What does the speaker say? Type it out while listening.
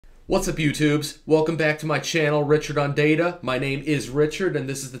What's up, YouTubes? Welcome back to my channel, Richard on Data. My name is Richard, and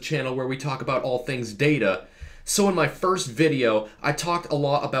this is the channel where we talk about all things data. So in my first video, I talked a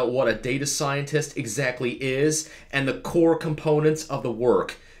lot about what a data scientist exactly is and the core components of the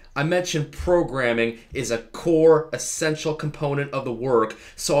work. I mentioned programming is a core, essential component of the work,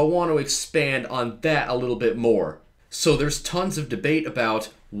 so I want to expand on that a little bit more. So there's tons of debate about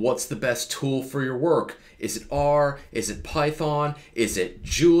what's the best tool for your work. Is it R? Is it Python? Is it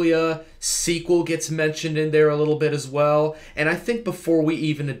Julia? SQL gets mentioned in there a little bit as well. And I think before we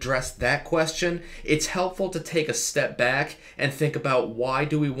even address that question, it's helpful to take a step back and think about why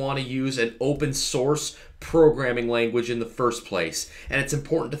do we want to use an open source programming language in the first place. And it's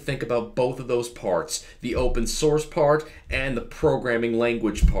important to think about both of those parts, the open source part and the programming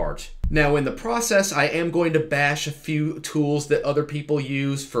language part. Now in the process, I am going to bash a few tools that other people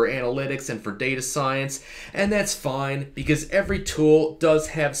use for analytics and for data science, and that's fine because every tool does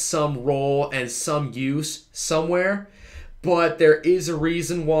have some role and some use somewhere. But there is a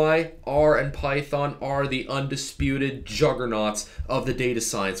reason why R and Python are the undisputed juggernauts of the data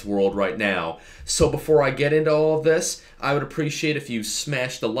science world right now. So before I get into all of this, I would appreciate if you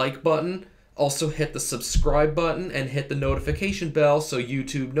smash the like button, also hit the subscribe button, and hit the notification bell so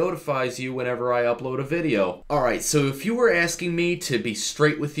YouTube notifies you whenever I upload a video. Alright, so if you were asking me to be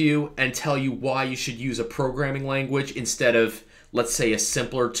straight with you and tell you why you should use a programming language instead of, let's say, a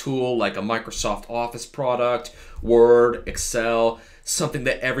simpler tool like a Microsoft Office product, Word, Excel, something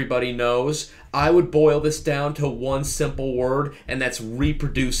that everybody knows, I would boil this down to one simple word, and that's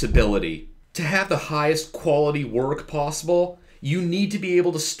reproducibility. To have the highest quality work possible, you need to be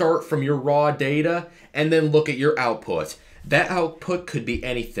able to start from your raw data and then look at your output. That output could be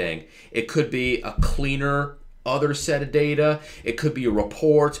anything. It could be a cleaner other set of data, it could be a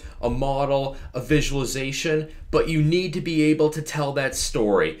report, a model, a visualization, but you need to be able to tell that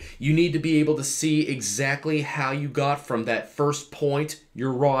story. You need to be able to see exactly how you got from that first point,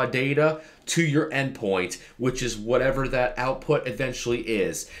 your raw data, to your endpoint, which is whatever that output eventually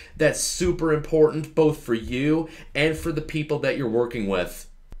is. That's super important both for you and for the people that you're working with.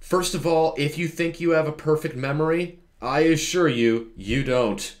 First of all, if you think you have a perfect memory, I assure you, you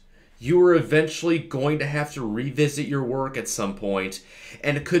don't. You are eventually going to have to revisit your work at some point,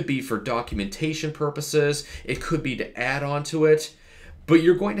 and it could be for documentation purposes, it could be to add on to it, but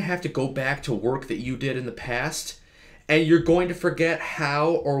you're going to have to go back to work that you did in the past, and you're going to forget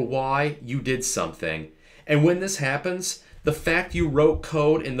how or why you did something. And when this happens, the fact you wrote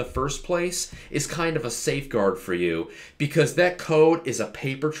code in the first place is kind of a safeguard for you because that code is a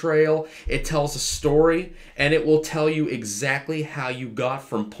paper trail, it tells a story, and it will tell you exactly how you got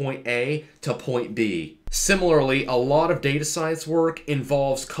from point A to point B. Similarly, a lot of data science work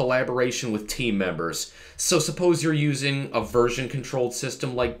involves collaboration with team members. So suppose you're using a version-controlled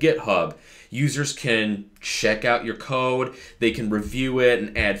system like GitHub. Users can check out your code, they can review it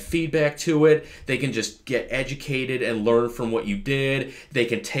and add feedback to it, they can just get educated and learn from what you did, they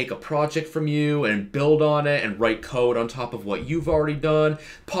can take a project from you and build on it and write code on top of what you've already done.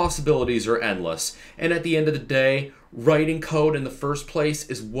 Possibilities are endless. And at the end of the day, writing code in the first place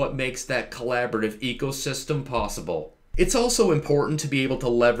is what makes that collaborative ecosystem possible. It's also important to be able to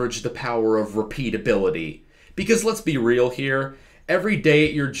leverage the power of repeatability. Because let's be real here, every day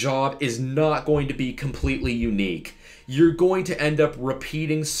at your job is not going to be completely unique. You're going to end up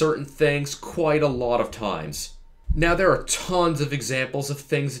repeating certain things quite a lot of times. Now there are tons of examples of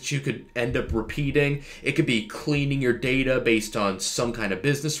things that you could end up repeating. It could be cleaning your data based on some kind of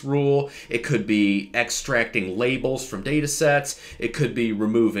business rule. It could be extracting labels from data sets. It could be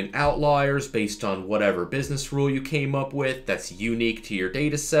removing outliers based on whatever business rule you came up with that's unique to your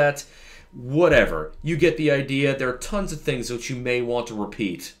data set. Whatever. You get the idea. There are tons of things that you may want to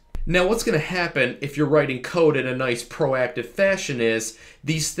repeat. Now what's going to happen if you're writing code in a nice proactive fashion is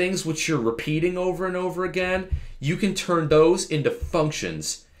these things which you're repeating over and over again, you can turn those into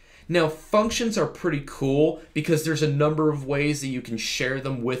functions. Now functions are pretty cool because there's a number of ways that you can share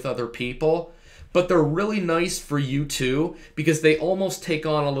them with other people, but they're really nice for you too because they almost take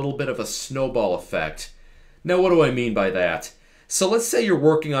on a little bit of a snowball effect. Now what do I mean by that? So let's say you're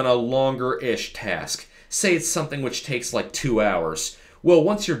working on a longer-ish task. Say it's something which takes like 2 hours. Well,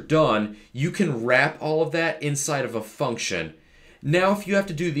 once you're done, you can wrap all of that inside of a function. Now, if you have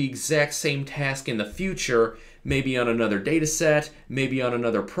to do the exact same task in the future, maybe on another data set, maybe on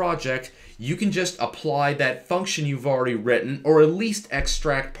another project, you can just apply that function you've already written, or at least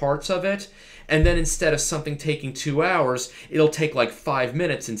extract parts of it, and then instead of something taking 2 hours, it'll take like 5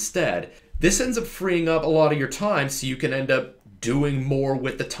 minutes instead. This ends up freeing up a lot of your time so you can end up doing more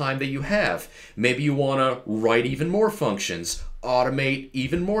with the time that you have. Maybe you want to write even more functions, automate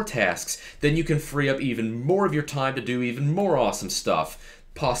even more tasks. Then you can free up even more of your time to do even more awesome stuff.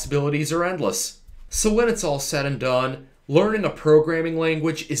 Possibilities are endless. So when it's all said and done, learning a programming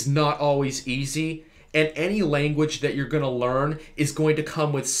language is not always easy, and any language that you're going to learn is going to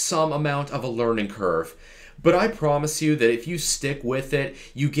come with some amount of a learning curve. But I promise you that if you stick with it,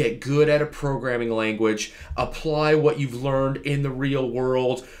 you get good at a programming language, apply what you've learned in the real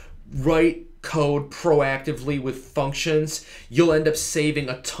world, write code proactively with functions, you'll end up saving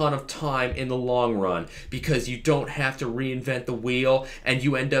a ton of time in the long run because you don't have to reinvent the wheel and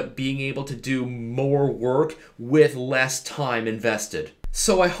you end up being able to do more work with less time invested.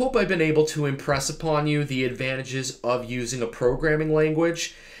 So I hope I've been able to impress upon you the advantages of using a programming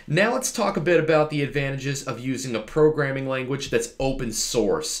language. Now let's talk a bit about the advantages of using a programming language that's open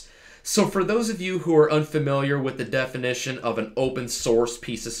source. So for those of you who are unfamiliar with the definition of an open source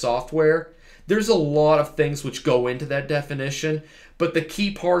piece of software, there's a lot of things which go into that definition, but the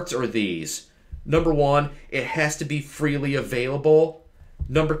key parts are these. Number one, it has to be freely available.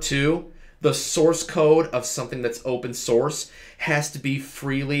 Number two, the source code of something that's open source has to be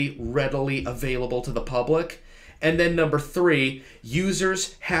freely, readily available to the public. And then number three,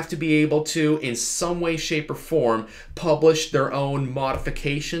 users have to be able to, in some way, shape, or form, publish their own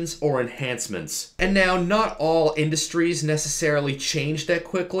modifications or enhancements. And now, not all industries necessarily change that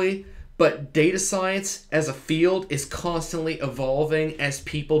quickly, but data science as a field is constantly evolving as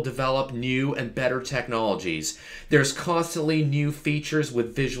people develop new and better technologies. There's constantly new features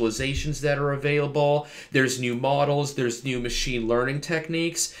with visualizations that are available. There's new models, there's new machine learning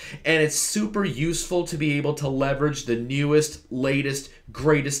techniques, and it's super useful to be able to leverage the newest, latest,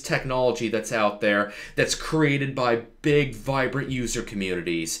 greatest technology that's out there that's created by big, vibrant user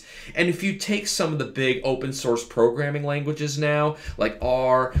communities. And if you take some of the big open source programming languages now, like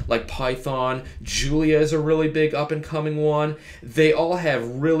R, like Python, Julia is a really big up and coming one, they all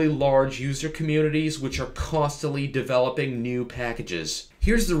have really large user communities which are constantly developing new packages.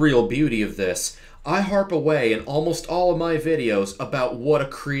 Here's the real beauty of this. I harp away in almost all of my videos about what a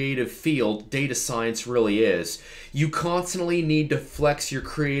creative field data science really is. You constantly need to flex your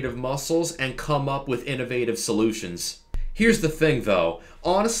creative muscles and come up with innovative solutions. Here's the thing though,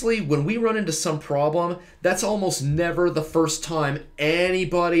 honestly, when we run into some problem, that's almost never the first time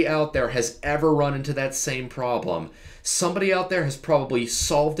anybody out there has ever run into that same problem. Somebody out there has probably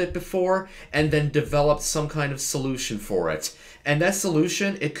solved it before and then developed some kind of solution for it. And that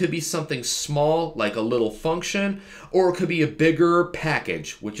solution, it could be something small, like a little function, or it could be a bigger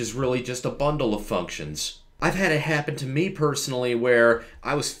package, which is really just a bundle of functions. I've had it happen to me personally where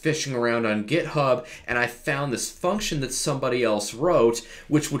I was fishing around on GitHub and I found this function that somebody else wrote,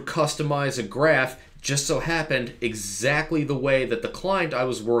 which would customize a graph, just so happened exactly the way that the client I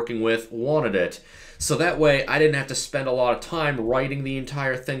was working with wanted it. So that way I didn't have to spend a lot of time writing the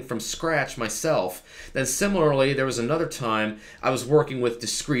entire thing from scratch myself. Then similarly, there was another time I was working with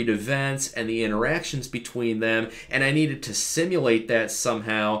discrete events and the interactions between them, and I needed to simulate that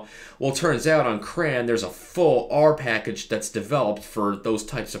somehow. Well, it turns out on CRAN there's a full R package that's developed for those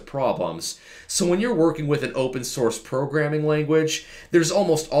types of problems. So when you're working with an open source programming language, there's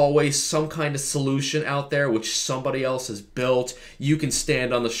almost always some kind of solution out there which somebody else has built. You can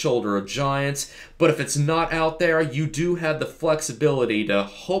stand on the shoulder of giants, but if it's not out there, you do have the flexibility to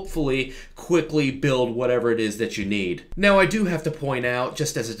hopefully quickly build whatever it is that you need. Now, I do have to point out,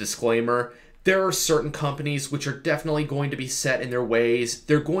 just as a disclaimer, there are certain companies which are definitely going to be set in their ways.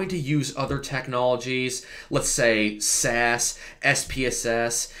 They're going to use other technologies, let's say SAS,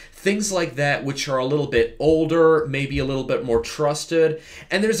 SPSS, things like that which are a little bit older, maybe a little bit more trusted,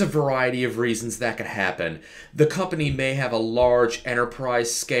 and there's a variety of reasons that could happen. The company may have a large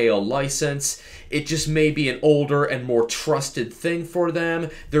enterprise scale license. It just may be an older and more trusted thing for them.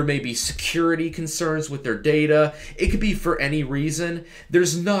 There may be security concerns with their data. It could be for any reason.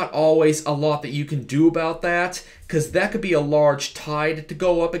 There's not always a lot that you can do about that, because that could be a large tide to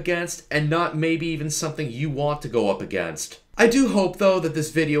go up against and not maybe even something you want to go up against. I do hope, though, that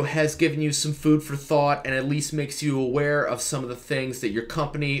this video has given you some food for thought and at least makes you aware of some of the things that your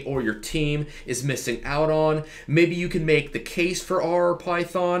company or your team is missing out on. Maybe you can make the case for R or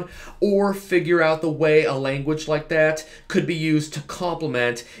Python, or figure out the way a language like that could be used to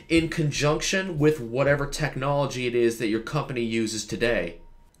complement in conjunction with whatever technology it is that your company uses today.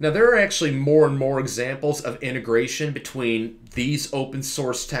 Now, there are actually more and more examples of integration between these open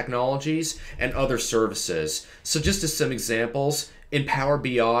source technologies and other services. So just as some examples, In Power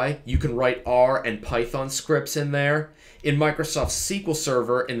BI, you can write R and Python scripts in there. In Microsoft SQL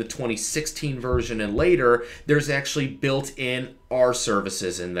Server in the 2016 version and later, there's actually built-in R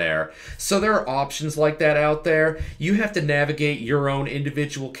services in there. So there are options like that out there. You have to navigate your own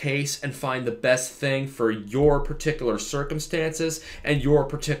individual case and find the best thing for your particular circumstances and your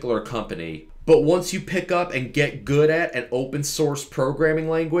particular company. But once you pick up and get good at an open source programming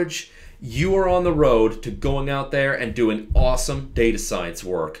language, you are on the road to going out there and doing awesome data science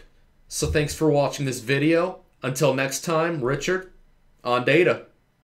work. So thanks for watching this video. Until next time, Richard on Data.